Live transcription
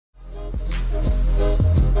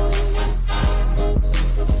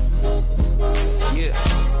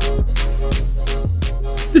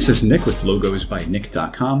This is Nick with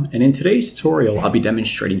logosbynick.com, and in today's tutorial I'll be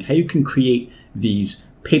demonstrating how you can create these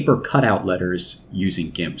paper cutout letters using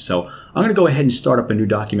GIMP. So I'm going to go ahead and start up a new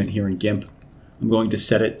document here in GIMP. I'm going to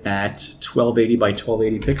set it at 1280 by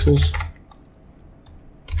 1280 pixels.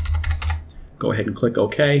 Go ahead and click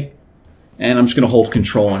OK. And I'm just going to hold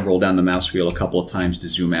Control and roll down the mouse wheel a couple of times to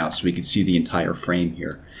zoom out so we can see the entire frame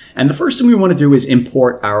here. And the first thing we want to do is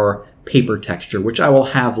import our paper texture, which I will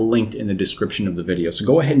have linked in the description of the video. So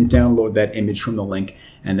go ahead and download that image from the link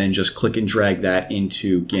and then just click and drag that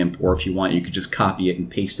into GIMP, or if you want you could just copy it and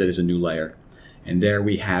paste it as a new layer. And there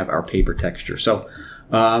we have our paper texture. So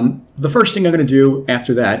the first thing I'm going to do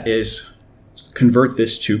after that is convert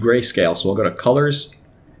this to grayscale. So I'll go to Colors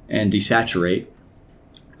and Desaturate.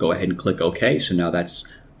 Go ahead and click OK. So now that's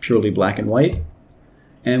purely black and white.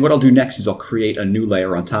 And what I'll do next is I'll create a new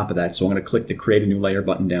layer on top of that. So I'm going to click the Create a New Layer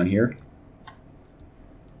button down here.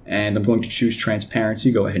 And I'm going to choose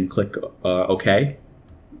Transparency. Go ahead and click OK.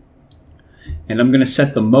 And I'm going to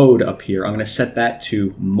set the mode up here. I'm going to set that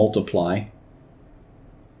to Multiply.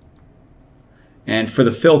 And for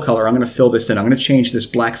the fill color, I'm going to fill this in. I'm going to change this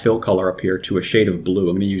black fill color up here to a shade of blue.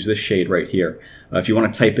 I'm going to use this shade right here. If you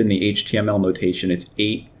want to type in the HTML notation, it's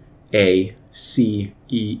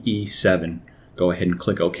 8ACEE7. Go ahead and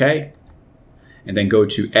click OK. And then go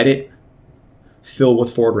to Edit, Fill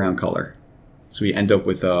with Foreground Color. So we end up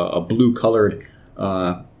with a blue colored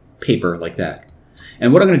paper like that.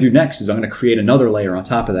 And what I'm going to do next is I'm going to create another layer on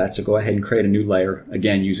top of that. So go ahead and create a new layer,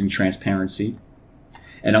 again using Transparency.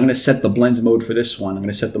 And I'm going to set the blend mode for this one. I'm going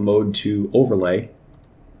to set the mode to Overlay.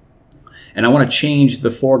 And I want to change the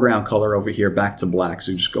foreground color over here back to black.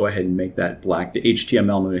 So just go ahead and make that black. The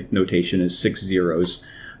HTML notation is 6 zeros.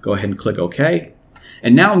 Go ahead and click OK.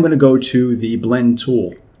 And now I'm going to go to the Blend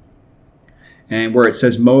tool. And where it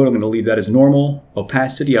says Mode, I'm going to leave that as normal.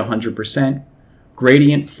 Opacity 100%.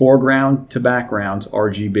 Gradient foreground to background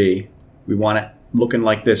RGB. We want it looking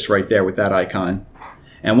like this right there with that icon.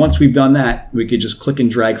 And once we've done that, we could just click and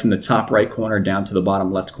drag from the top right corner down to the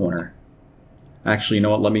bottom left corner. Actually, you know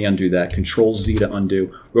what? Let me undo that. Control Z to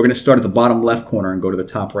undo. We're going to start at the bottom left corner and go to the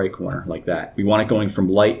top right corner like that. We want it going from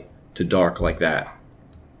light to dark like that.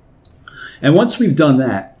 And once we've done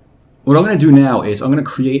that, what I'm going to do now is I'm going to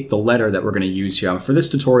create the letter that we're going to use here. For this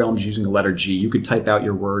tutorial, I'm just using the letter G. You could type out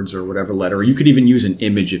your words or whatever letter, or you could even use an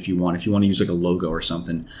image if you want to use like a logo or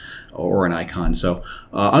something, or an icon. So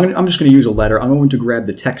I'm just going to use a letter. I'm going to grab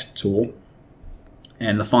the text tool,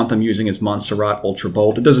 and the font I'm using is Montserrat Ultra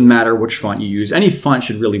Bold. It doesn't matter which font you use. Any font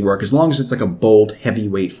should really work, as long as it's like a bold,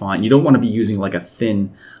 heavyweight font. You don't want to be using like a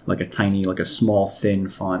thin, like a small, thin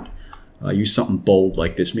font. Use something bold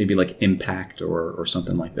like this, maybe like Impact or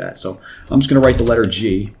something like that. So I'm just going to write the letter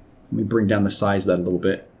G. Let me bring down the size of that a little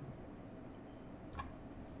bit.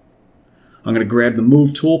 I'm going to grab the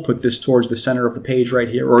Move tool, put this towards the center of the page right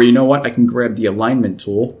here. Or you know what? I can grab the Alignment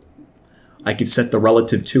tool. I could set the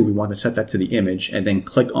relative to. We want to set that to the image, and then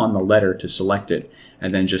click on the letter to select it,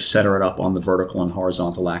 and then just center it up on the vertical and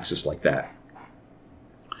horizontal axis like that.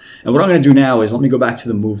 And what I'm going to do now is let me go back to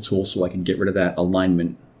the Move tool so I can get rid of that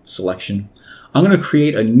alignment selection. I'm going to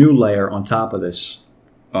create a new layer on top of this.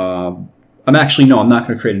 I'm not going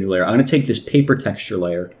to create a new layer. I'm going to take this paper texture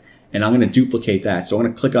layer and I'm going to duplicate that. So I'm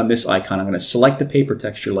going to click on this icon. I'm going to select the paper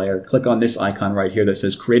texture layer, click on this icon right here that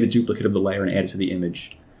says create a duplicate of the layer and add it to the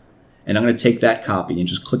image. And I'm going to take that copy and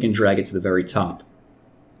just click and drag it to the very top.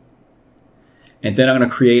 And then I'm going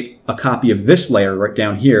to create a copy of this layer right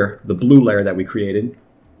down here, the blue layer that we created.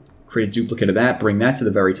 Create a duplicate of that, bring that to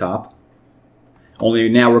the very top. Only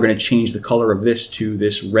now we're going to change the color of this to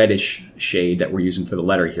this reddish shade that we're using for the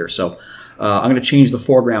letter here. So I'm going to change the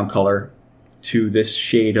foreground color to this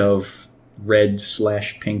shade of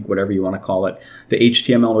red/pink, whatever you want to call it. The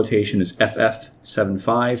HTML notation is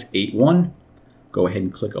FF7581. Go ahead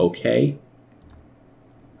and click OK.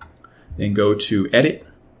 Then go to Edit,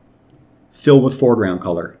 Fill with Foreground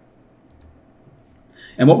Color.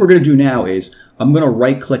 And what we're going to do now is I'm going to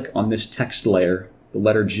right-click on this text layer, the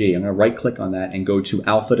letter G. I'm going to right-click on that and go to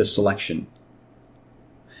Alpha to Selection.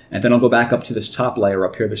 And then I'll go back up to this top layer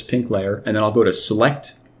up here, this pink layer, and then I'll go to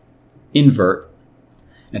Select, Invert,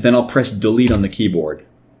 and then I'll press Delete on the keyboard.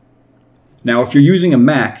 Now, if you're using a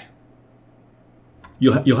Mac,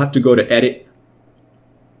 you'll have to go to Edit,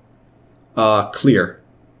 Clear.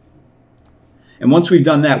 And once we've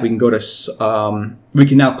done that, we can go to we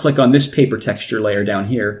can now click on this paper texture layer down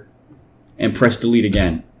here and press Delete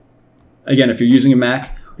again. Again, if you're using a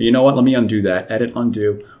Mac, you know what? Let me undo that. Edit,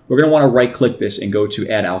 Undo. We're going to want to right-click this and go to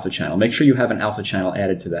Add Alpha Channel. Make sure you have an alpha channel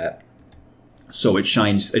added to that. so it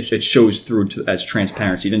shines, it shows through as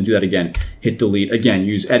transparency. Then do that again. Hit delete. Again,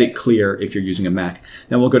 use edit clear if you're using a Mac.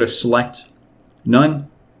 Then we'll go to select none.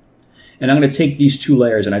 And I'm going to take these two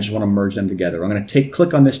layers and I just want to merge them together. I'm going to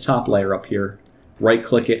click on this top layer up here, right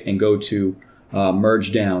click it and go to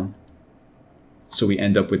merge down. So we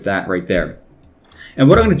end up with that right there. And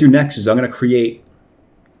what I'm going to do next is I'm going to create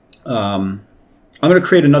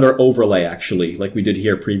another overlay actually, like we did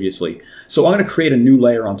here previously. So I'm going to create a new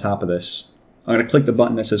layer on top of this. I'm going to click the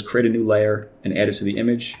button that says create a new layer and add it to the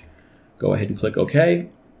image. Go ahead and click OK.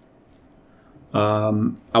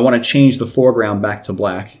 I want to change the foreground back to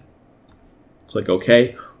black. Click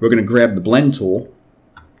OK. We're going to grab the blend tool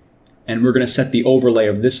and we're going to set the overlay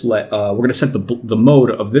of this. We're going to set the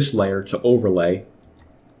mode of this layer to overlay.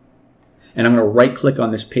 And I'm going to right click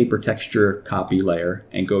on this paper texture copy layer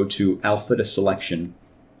and go to alpha to selection.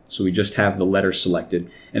 So we just have the letter selected.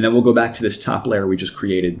 And then we'll go back to this top layer we just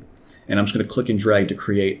created. And I'm just going to click and drag to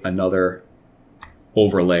create another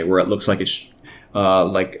overlay where it looks like it's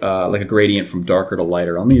like a gradient from darker to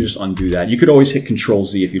lighter. Let me just undo that. You could always hit Control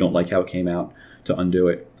Z if you don't like how it came out to undo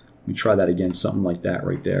it. Let me try that again, something like that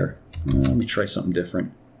right there. Let me try something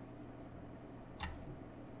different.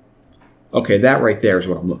 Okay, that right there is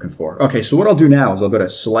what I'm looking for. Okay, so what I'll do now is I'll go to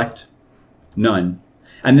select none.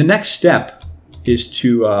 And the next step is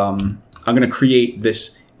to, I'm going to create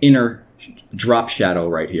this inner drop shadow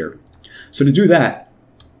right here. So to do that,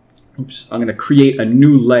 oops, I'm going to create a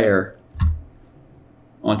new layer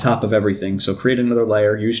on top of everything. So create another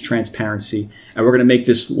layer, use transparency, and we're going to make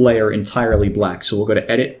this layer entirely black. So we'll go to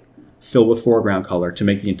edit, fill with foreground color to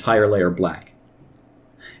make the entire layer black.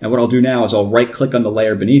 And what I'll do now is I'll right click on the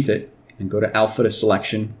layer beneath it and go to alpha to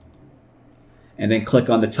selection and then click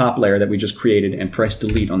on the top layer that we just created and press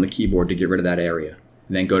delete on the keyboard to get rid of that area.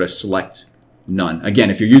 And then go to select none. Again,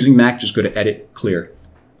 if you're using Mac, just go to edit clear.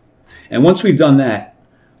 And once we've done that,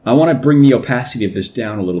 I want to bring the opacity of this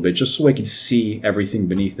down a little bit just so I can see everything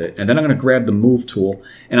beneath it. And then I'm going to grab the move tool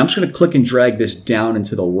and I'm just going to click and drag this down and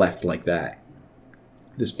to the left like that.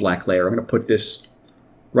 This black layer. I'm going to put this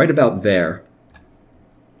right about there.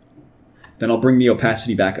 Then I'll bring the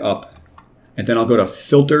opacity back up. And then I'll go to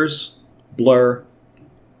Filters, Blur,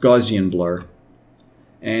 Gaussian Blur.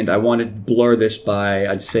 And I want to blur this by,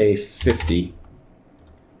 I'd say, 50.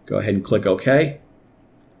 Go ahead and click OK.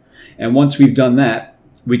 And once we've done that,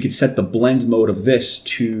 we could set the blend mode of this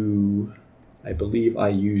to, I believe I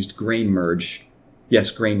used grain merge.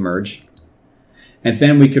 Yes, grain merge. And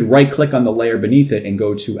then we could right click on the layer beneath it and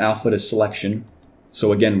go to alpha to selection.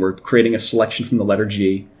 So again, we're creating a selection from the letter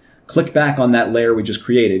G. Click back on that layer we just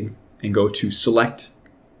created and go to select,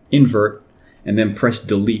 invert, and then press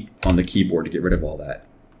delete on the keyboard to get rid of all that.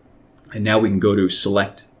 And now we can go to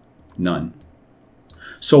select none.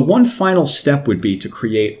 So one final step would be to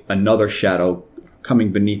create another shadow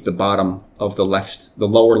coming beneath the bottom of the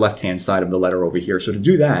lower left-hand side of the letter over here. So to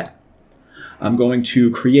do that, I'm going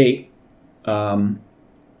to create a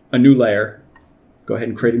new layer. Go ahead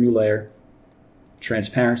and create a new layer.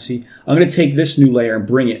 Transparency. I'm going to take this new layer and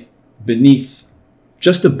bring it beneath,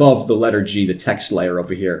 just above the letter G, the text layer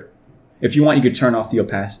over here. If you want, you could turn off the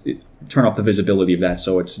opacity, turn off the visibility of that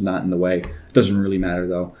so it's not in the way. It doesn't really matter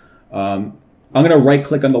though. I'm going to right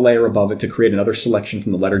click on the layer above it to create another selection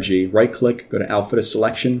from the letter G. Right click, go to alpha to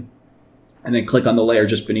selection, and then click on the layer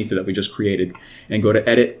just beneath it that we just created and go to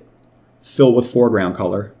edit, fill with foreground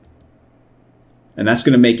color. And that's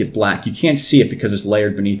going to make it black. You can't see it because it's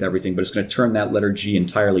layered beneath everything, but it's going to turn that letter G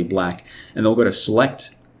entirely black. And then we'll go to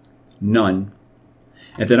select none.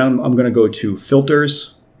 And then I'm going to go to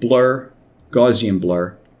filters, blur, Gaussian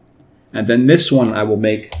blur. And then this one I will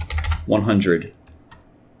make 100.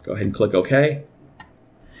 Go ahead and click OK.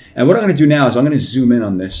 And what I'm going to do now is I'm going to zoom in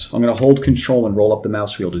on this. I'm going to hold Control and roll up the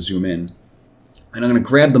mouse wheel to zoom in. And I'm going to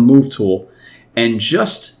grab the move tool and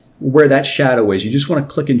just where that shadow is, you just want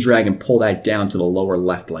to click and drag and pull that down to the lower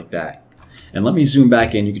left like that. And let me zoom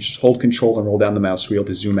back in. You can just hold Control and roll down the mouse wheel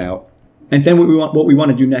to zoom out. And then what we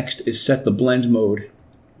want to do next is set the blend mode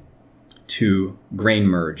to grain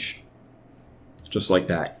merge, just like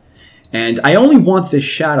that. And I only want this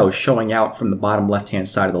shadow showing out from the bottom left-hand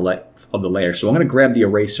side of the layer. So I'm going to grab the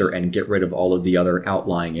eraser and get rid of all of the other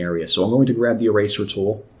outlying areas. So I'm going to grab the eraser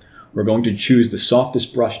tool. We're going to choose the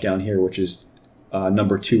softest brush down here, which is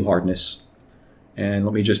number 2 hardness. And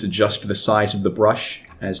let me just adjust the size of the brush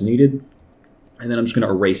as needed. And then I'm just going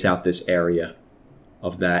to erase out this area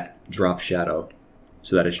of that drop shadow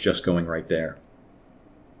so that it's just going right there.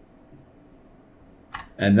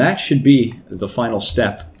 And that should be the final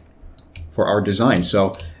step for our design.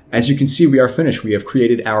 So as you can see, we are finished. We have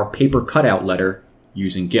created our paper cutout letter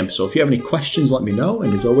using GIMP. So if you have any questions, let me know.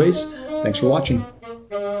 And as always, Thanks for watching.